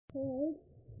Hello?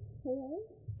 Hello?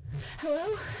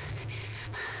 Hello?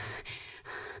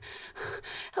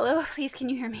 Hello? Please, can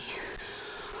you hear me?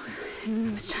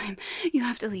 It's time. You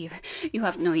have to leave. You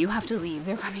have to leave.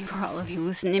 They're coming for all of you.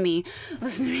 Listen to me.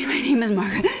 Listen to me. My name is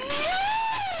Margaret.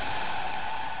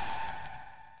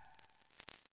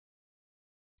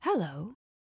 Hello.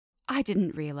 I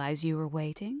didn't realize you were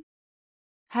waiting.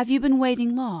 Have you been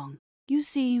waiting long? You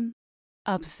seem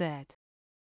upset.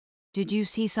 Did you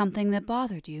see something that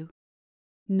bothered you?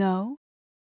 No?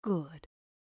 Good.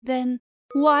 Then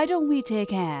why don't we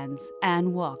take hands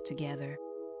and walk together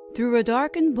through a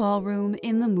darkened ballroom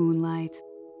in the moonlight?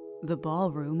 The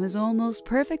ballroom is almost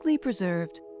perfectly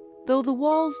preserved, though the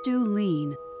walls do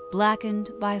lean, blackened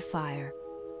by fire.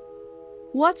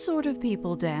 What sort of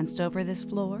people danced over this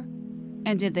floor?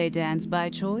 And did they dance by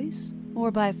choice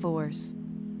or by force?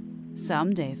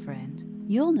 Someday, friend,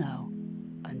 you'll know.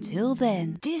 Until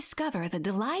then, discover the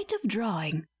delight of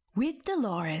drawing with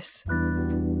Dolores.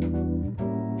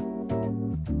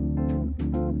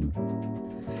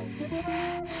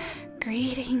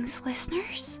 Greetings,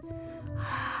 listeners.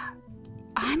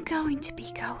 I'm going to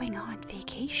be going on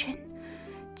vacation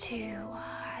to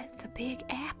the Big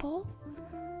Apple,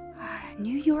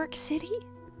 New York City,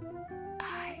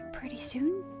 pretty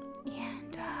soon.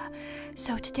 And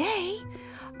so today,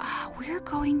 we're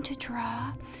going to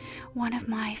draw one of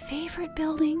my favorite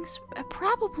buildings,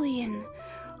 probably in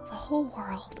the whole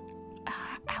world,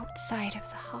 outside of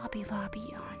the Hobby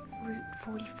Lobby on Route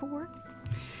 44.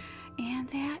 And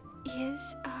that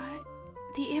is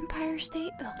the Empire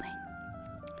State Building,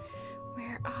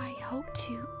 where I hope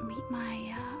to meet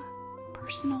my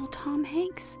personal Tom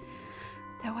Hanks,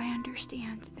 though I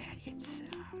understand that it's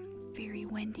very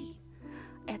windy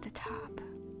at the top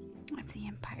of the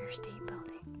Empire State Building.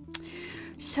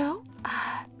 So,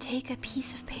 take a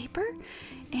piece of paper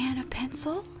and a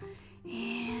pencil,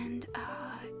 and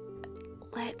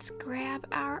let's grab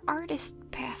our artist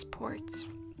passports,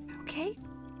 okay?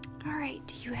 Alright,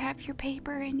 do you have your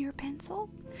paper and your pencil?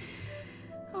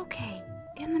 Okay,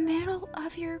 in the middle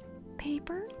of your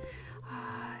paper,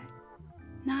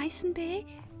 nice and big,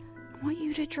 I want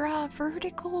you to draw a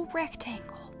vertical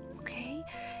rectangle, okay?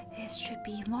 This should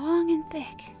be long and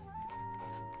thick,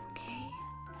 okay?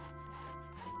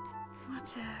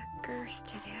 Lots of girth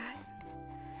to that.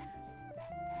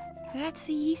 That's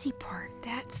the easy part.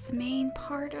 That's the main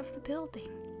part of the building.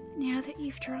 Now that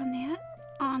you've drawn that,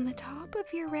 on the top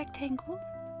of your rectangle,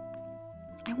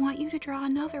 I want you to draw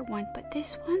another one, but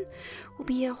this one will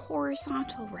be a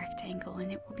horizontal rectangle,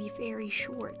 and it will be very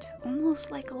short,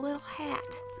 almost like a little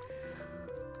hat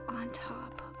on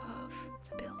top of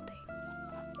the building.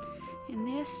 And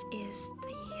this is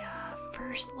the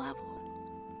first level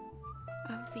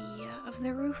of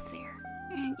the roof there.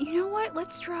 And you know what?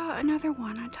 Let's draw another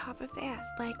one on top of that,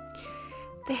 like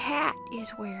the hat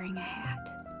is wearing a hat.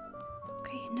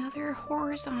 Okay, another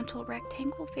horizontal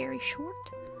rectangle, very short.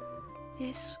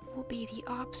 This will be the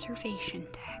observation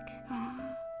deck.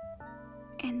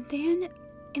 And then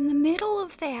in the middle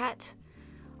of that,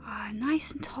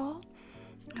 nice and tall,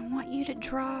 I want you to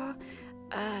draw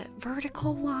a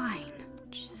vertical line.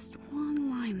 Just one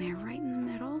line there, right in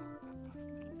the middle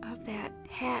of that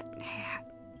hat.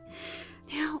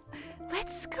 Now,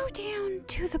 let's go down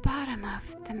to the bottom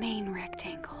of the main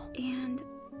rectangle, and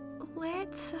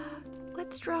let's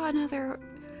draw another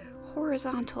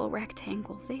horizontal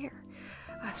rectangle there,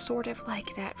 sort of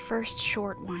like that first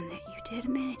short one that you did a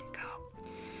minute ago.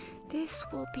 This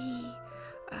will be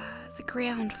the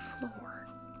ground floor,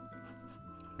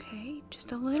 okay,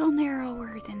 just a little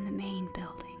narrower than the main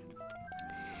building.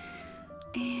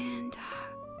 And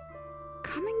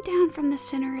coming down from the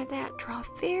center of that, draw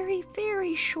a very,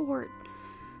 very short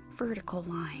vertical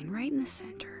line right in the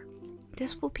center.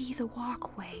 This will be the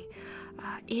walkway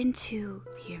into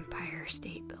the Empire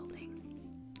State Building.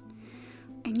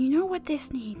 And you know what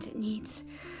this needs? It needs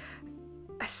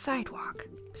a sidewalk.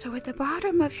 So at the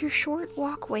bottom of your short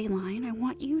walkway line, I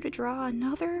want you to draw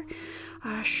another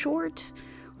short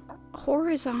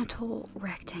horizontal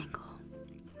rectangle.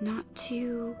 Not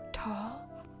too tall.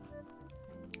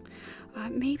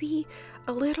 Maybe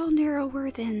a little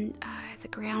narrower than the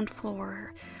ground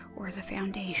floor or the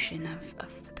foundation of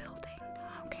the building.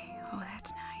 Okay, oh,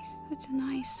 that's nice. That's a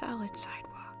nice solid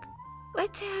sidewalk.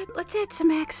 Let's add some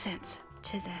accents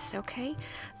to this, okay?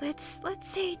 Let's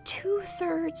say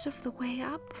 2/3 of the way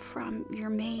up from your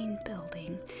main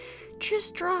building.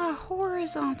 Just draw a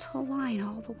horizontal line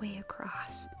all the way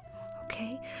across,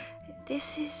 okay?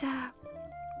 This is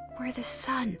where the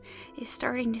sun is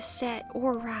starting to set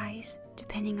or rise,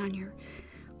 depending on your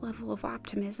level of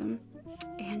optimism,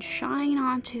 and shine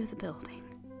onto the building.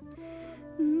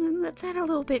 let's add a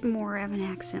little bit more of an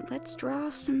accent. Let's draw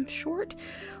some short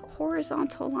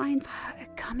horizontal lines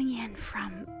coming in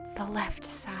from the left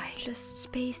side, just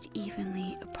spaced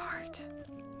evenly apart.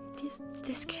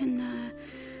 This can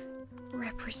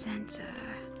represent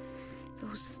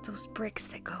those bricks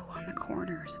that go on the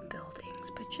corners of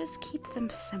buildings, but just keep them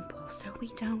simple so we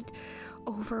don't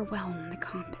overwhelm the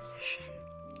composition.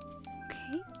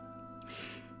 Okay?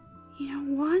 You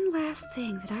know, one last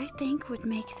thing that I think would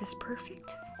make this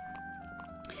perfect.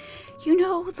 You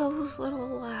know those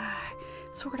little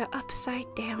sort of upside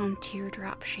down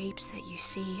teardrop shapes that you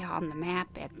see on the map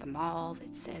at the mall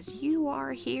that says "You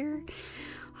are here"?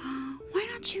 Why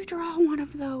don't you draw one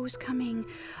of those coming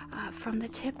from the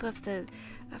tip of the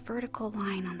vertical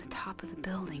line on the top of the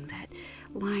building, that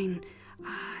line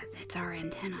that's our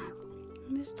antenna.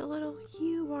 Just a little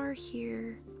 "You are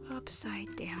here"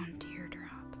 upside down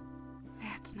teardrop.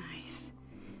 That's nice.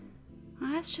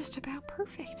 That's just about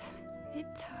perfect.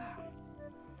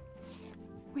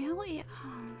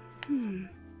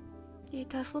 It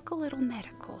does look a little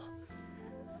medical.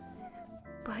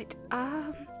 But,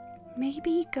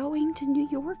 maybe going to New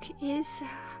York is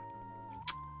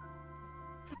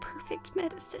the perfect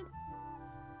medicine.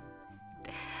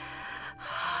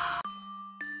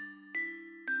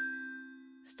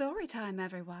 Story time,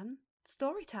 everyone.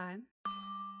 Story time.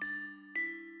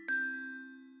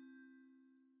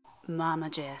 Mama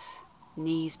Jess,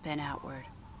 knees bent outward,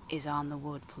 is on the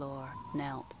wood floor,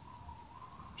 knelt.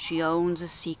 She owns a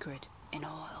secret, an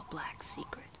oil-black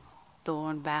secret,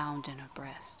 thorn-bound in her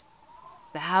breast.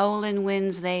 The howling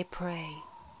winds they pray,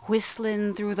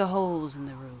 whistling through the holes in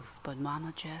the roof, but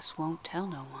Mama Jess won't tell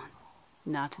no one.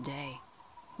 Not today,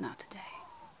 not today.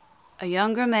 A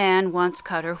younger man once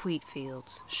cut her wheat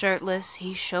fields. Shirtless,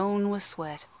 he shone with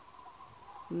sweat.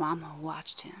 Mama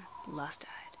watched him,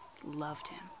 lust-eyed, loved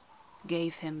him,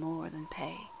 gave him more than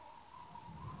pay.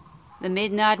 The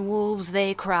midnight wolves,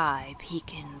 they cry,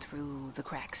 peeking through the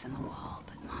cracks in the wall,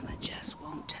 but Mama Jess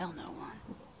won't tell no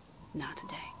one. Not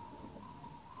today.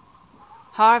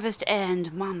 Harvest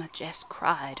end, Mama Jess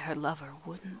cried her lover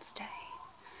wouldn't stay.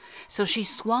 So she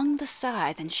swung the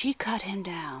scythe and she cut him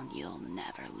down. You'll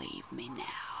never leave me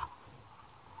now.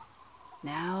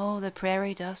 Now the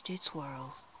prairie dust it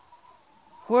swirls,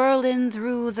 whirling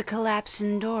through the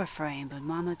collapsing door frame, but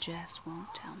Mama Jess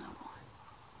won't tell no one.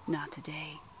 Not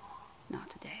today, not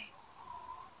today.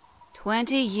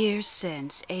 20 years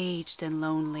since, aged and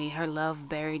lonely, her love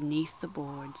buried 'neath the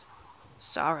boards.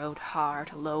 Sorrowed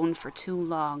heart, alone for too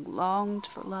long, longed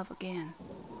for love again.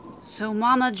 So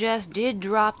Mama Jess did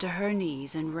drop to her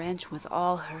knees and wrench with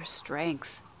all her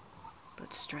strength.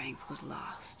 But strength was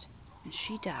lost, and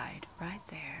she died right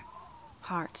there.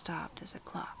 Heart stopped as a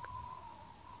clock.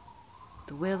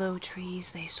 The willow trees,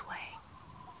 they sway,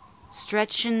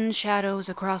 stretching shadows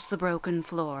across the broken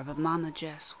floor, but Mama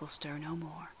Jess will stir no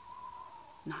more.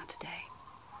 Not today.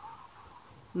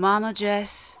 Mama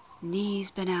Jess,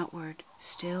 knees bent outward,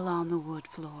 still on the wood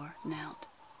floor, knelt.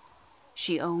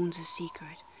 She owns a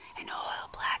secret, an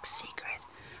oil-black secret,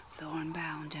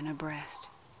 thorn-bound in her breast.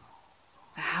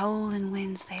 The howling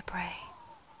winds, they pray,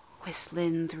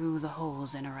 whistling through the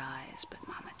holes in her eyes, but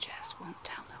Mama Jess won't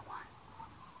tell no one.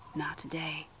 Not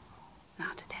today,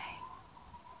 not today.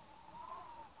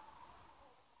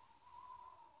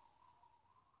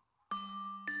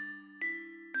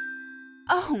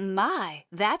 Oh my,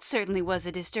 that certainly was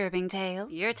a disturbing tale.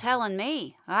 You're telling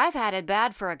me. I've had it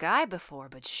bad for a guy before,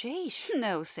 but sheesh.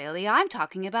 No, silly, I'm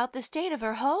talking about the state of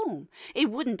her home. It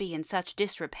wouldn't be in such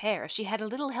disrepair if she had a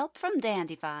little help from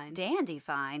Dandifine.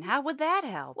 Dandifine? How would that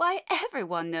help? Why,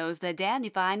 everyone knows that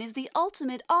Dandifine is the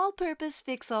ultimate all-purpose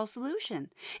fix-all solution.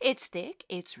 It's thick,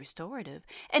 it's restorative,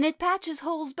 and it patches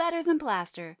holes better than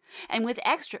plaster. And with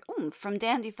extra oomph from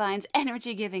Dandifine's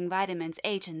energy-giving vitamins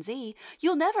H and Z,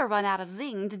 you'll never run out of zing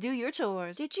to do your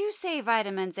chores. Did you say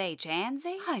vitamins H and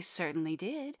Z? I certainly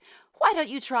did. Why don't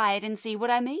you try it and see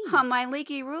what I mean? On my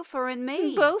leaky roof or in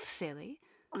me? Both, silly.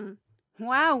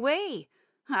 Wowee.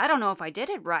 I don't know if I did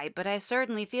it right, but I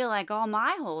certainly feel like all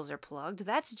my holes are plugged.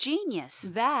 That's genius.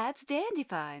 That's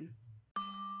Dandifine.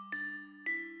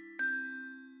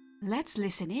 Let's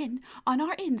listen in on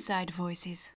our inside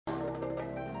voices.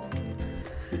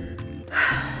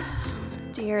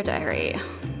 Dear Diary,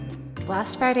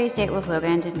 last Friday's date with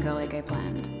Logan didn't go like I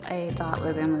planned. I thought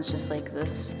Logan was just like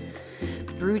this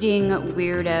brooding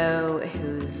weirdo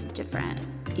who's different.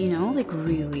 You know, like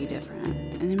really different.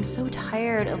 And I'm so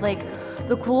tired of like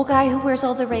the cool guy who wears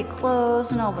all the right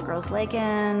clothes and all the girls like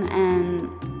him and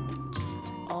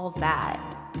just all of that.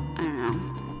 I don't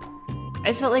know. I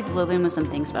just felt like Logan was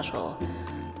something special.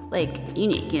 Like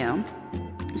unique, you know?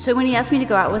 So when he asked me to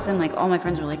go out with him, like, all my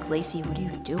friends were like, Lacey, what are you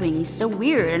doing? He's so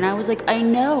weird. And I was like, I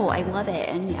know, I love it.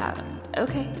 And yeah,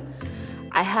 okay.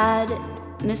 I had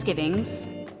misgivings,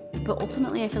 but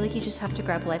ultimately I feel like you just have to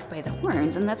grab life by the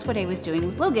horns. And that's what I was doing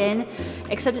with Logan,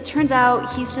 except it turns out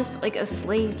he's just like a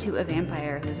slave to a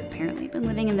vampire who's apparently been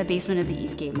living in the basement of the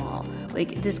Eastgate Mall.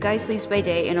 Like, this guy sleeps by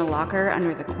day in a locker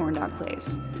under the corn dog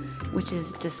place, which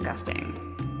is disgusting.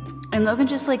 And Logan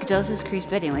just like does this creep's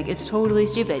bidding. Like, it's totally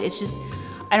stupid. It's just,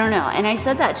 I don't know. And I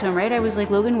said that to him, right? I was like,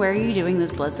 Logan, why are you doing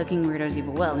this blood-sucking weirdo's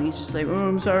evil will? And he's just like, oh,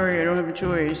 I'm sorry, I don't have a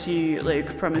choice. He,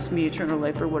 like, promised me eternal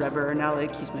life or whatever, and now,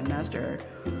 like, he's my master.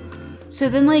 So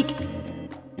then, like,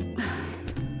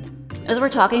 as we're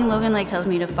talking, Logan, like, tells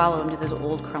me to follow him to this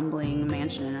old crumbling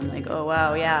mansion, and I'm like, oh,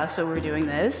 wow, yeah, so we're doing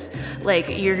this? Like,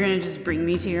 you're gonna just bring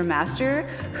me to your master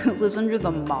who lives under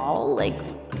the mall? Like,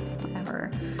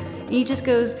 whatever. And he just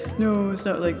goes, no, it's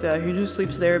not like that. He just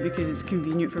sleeps there because it's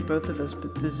convenient for both of us,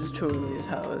 but this is totally his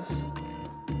house.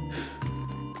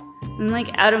 And like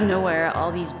out of nowhere,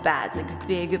 all these bats, like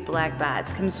big black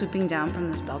bats, come swooping down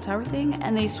from this bell tower thing,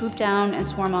 and they swoop down and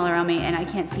swarm all around me, and I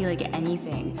can't see like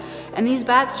anything. And these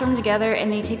bats swarm together,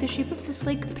 and they take the shape of this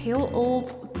like pale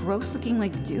old, gross-looking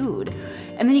like dude.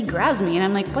 And then he grabs me, and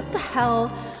I'm like, what the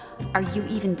hell are you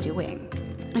even doing?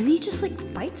 And he just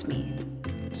like bites me.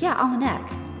 Yeah, on the neck.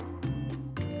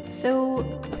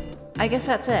 So, I guess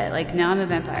that's it. Like, now I'm a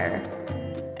vampire.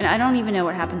 And I don't even know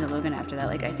what happened to Logan after that.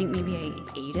 Like, I think maybe I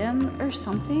ate him or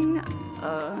something.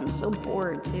 I'm so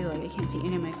bored, too. Like, I can't see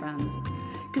any of my friends.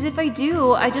 Because if I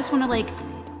do, I just want to, like,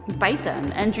 bite them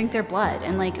and drink their blood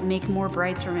and, like, make more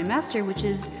brides for my master, which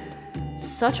is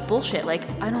such bullshit. Like,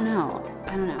 I don't know.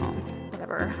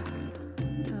 Whatever.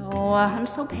 Oh, I'm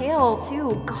so pale,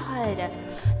 too. God.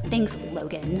 Thanks,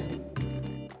 Logan.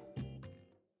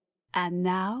 And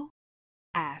now,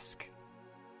 ask.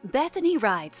 Bethany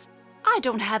writes, I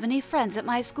don't have any friends at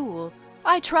my school.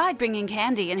 I tried bringing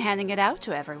candy and handing it out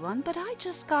to everyone, but I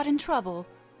just got in trouble.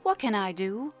 What can I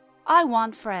do? I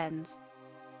want friends.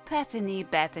 Bethany,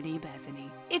 Bethany, Bethany.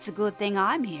 It's a good thing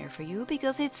I'm here for you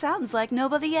because it sounds like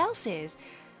nobody else is.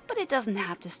 But it doesn't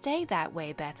have to stay that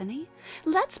way, Bethany.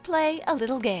 Let's play a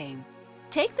little game.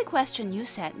 Take the question you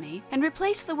sent me and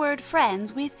replace the word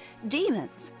friends with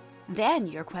demons. Then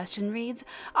your question reads,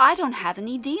 I don't have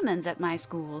any demons at my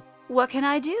school. What can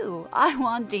I do? I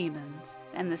want demons.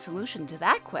 And the solution to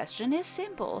that question is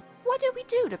simple. What do we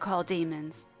do to call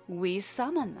demons? We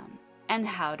summon them. And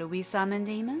how do we summon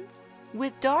demons?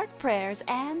 With dark prayers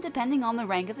and, depending on the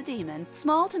rank of the demon,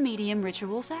 small to medium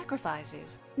ritual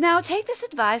sacrifices. Now take this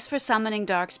advice for summoning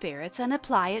dark spirits and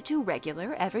apply it to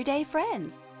regular, everyday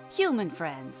friends. Human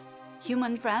friends.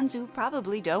 Human friends who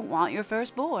probably don't want your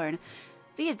firstborn.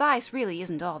 The advice really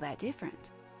isn't all that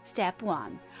different. Step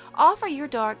 1. Offer your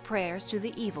dark prayers to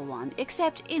the evil one,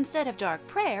 except instead of dark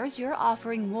prayers, you're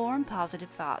offering warm, positive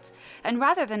thoughts. And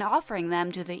rather than offering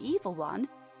them to the evil one,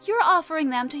 you're offering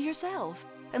them to yourself,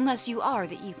 unless you are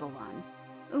the evil one.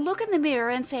 Look in the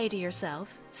mirror and say to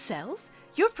yourself, Self,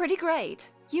 you're pretty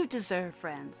great. You deserve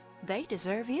friends. They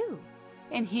deserve you.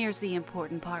 And here's the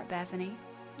important part, Bethany.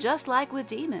 Just like with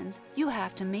demons, you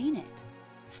have to mean it.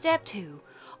 Step 2.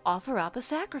 Offer up a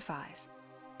sacrifice.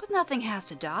 But nothing has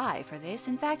to die for this.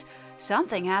 In fact,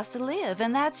 something has to live,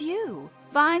 and that's you.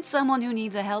 Find someone who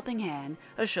needs a helping hand,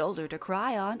 a shoulder to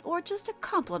cry on, or just a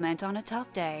compliment on a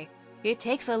tough day. It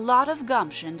takes a lot of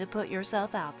gumption to put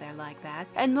yourself out there like that,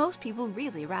 and most people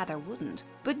really rather wouldn't.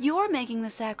 But you're making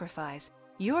the sacrifice.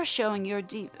 You're showing your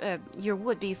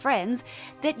would-be friends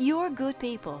that you're good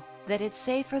people, that it's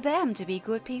safe for them to be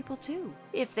good people too.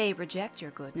 If they reject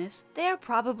your goodness, they're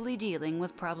probably dealing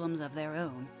with problems of their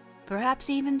own. Perhaps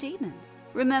even demons.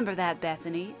 Remember that,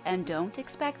 Bethany, and don't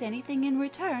expect anything in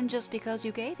return just because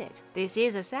you gave it. This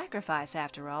is a sacrifice,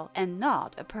 after all, and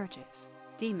not a purchase.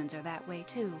 Demons are that way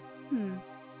too.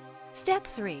 Step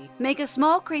 3. Make a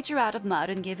small creature out of mud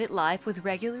and give it life with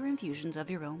regular infusions of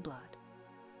your own blood.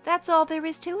 That's all there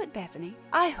is to it, Bethany.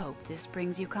 I hope this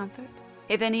brings you comfort.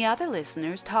 If any other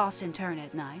listeners toss and turn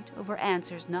at night over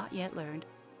answers not yet learned,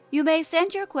 you may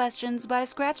send your questions by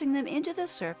scratching them into the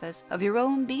surface of your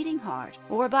own beating heart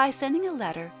or by sending a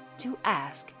letter to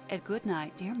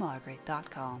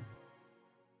ask@goodnightdearmargaret.com.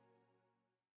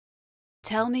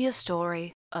 Tell me a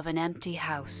story of an empty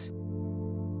house.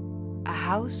 A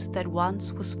house that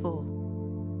once was full.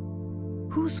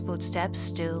 Whose footsteps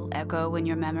still echo in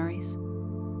your memories?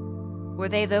 Were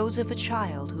they those of a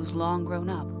child who's long grown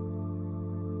up?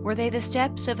 Were they the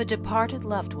steps of a departed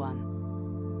loved one?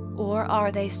 Or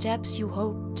are they steps you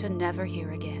hope to never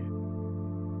hear again?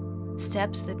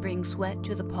 Steps that bring sweat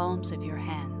to the palms of your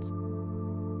hands.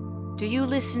 Do you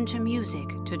listen to music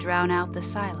to drown out the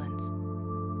silence?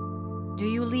 Do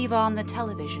you leave on the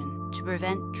television to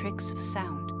prevent tricks of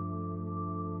sound?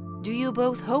 Do you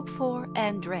both hope for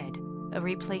and dread a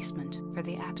replacement for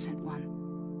the absent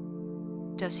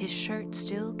one? Does his shirt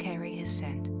still carry his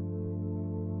scent?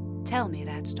 Tell me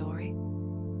that story.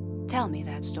 Tell me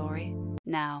that story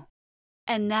now.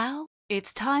 And now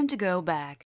it's time to go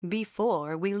back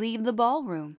before we leave the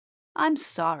ballroom. I'm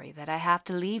sorry that I have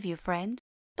to leave you, friend,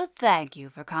 but thank you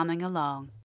for coming along.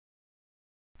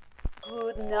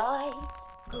 Good night,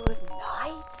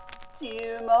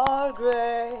 dear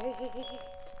Margaret.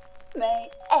 May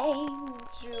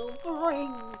angels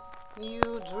bring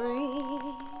you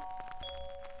dreams.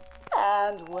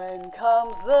 And when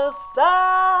comes the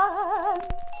sun,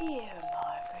 dear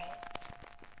Margaret,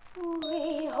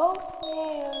 we hope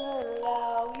they'll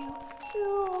allow you to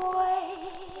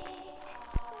wake.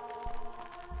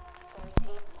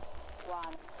 13, 1,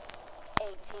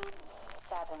 18,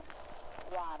 7,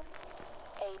 1,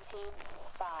 18,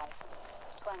 5,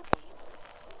 20,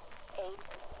 8,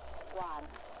 1,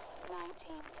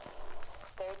 19,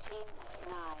 13,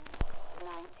 9,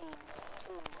 19,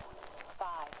 2, 5,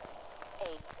 8,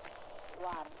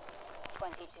 1,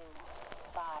 22,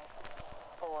 5,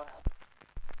 4.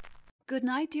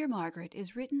 Goodnight, Dear Margaret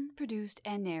is written, produced,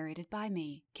 and narrated by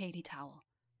me, Katy Towell.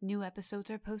 New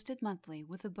episodes are posted monthly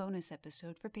with a bonus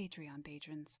episode for Patreon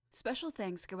patrons. Special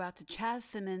thanks go out to Chaz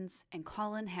Simmons and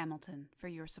Colin Hamilton for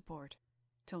your support.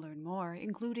 To learn more,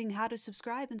 including how to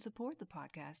subscribe and support the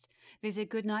podcast,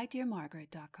 visit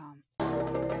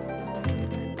goodnightdearmargaret.com.